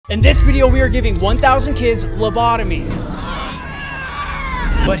In this video, we are giving 1,000 kids lobotomies.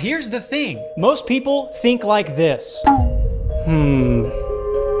 But here's the thing. Most people think like this.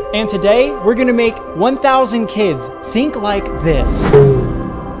 And today, we're gonna make 1,000 kids think like this.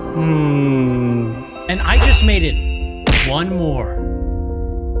 And I just made it one more.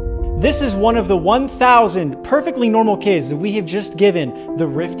 This is one of the 1,000 perfectly normal kids that we have just given the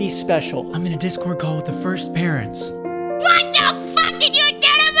Rifty special. I'm in a Discord call with the first parents. What the fuck did you do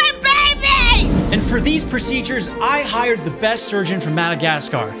to my baby? And for these procedures, I hired the best surgeon from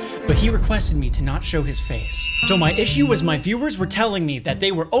Madagascar, but he requested me to not show his face. So my issue was my viewers were telling me that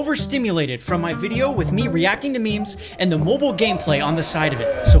they were overstimulated from my video with me reacting to memes and the mobile gameplay on the side of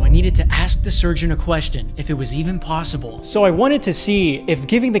it. So I needed to ask the surgeon a question, if it was even possible. So I wanted to see if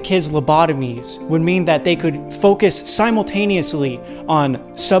giving the kids lobotomies would mean that they could focus simultaneously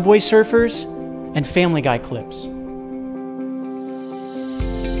on Subway Surfers and Family Guy clips.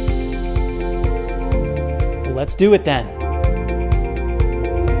 Let's do it then.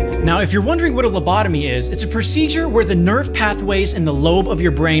 Now, if you're wondering what a lobotomy is, it's a procedure where the nerve pathways in the lobe of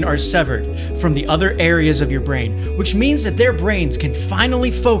your brain are severed from the other areas of your brain, which means that their brains can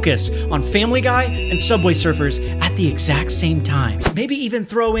finally focus on Family Guy and Subway Surfers at the exact same time. Maybe even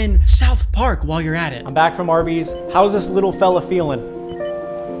throw in South Park while you're at it. I'm back from Arby's. How's this little fella feeling?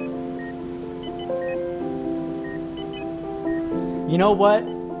 You know what?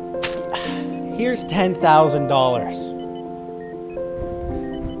 Here's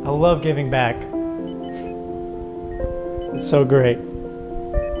 $10,000. I love giving back. It's so great.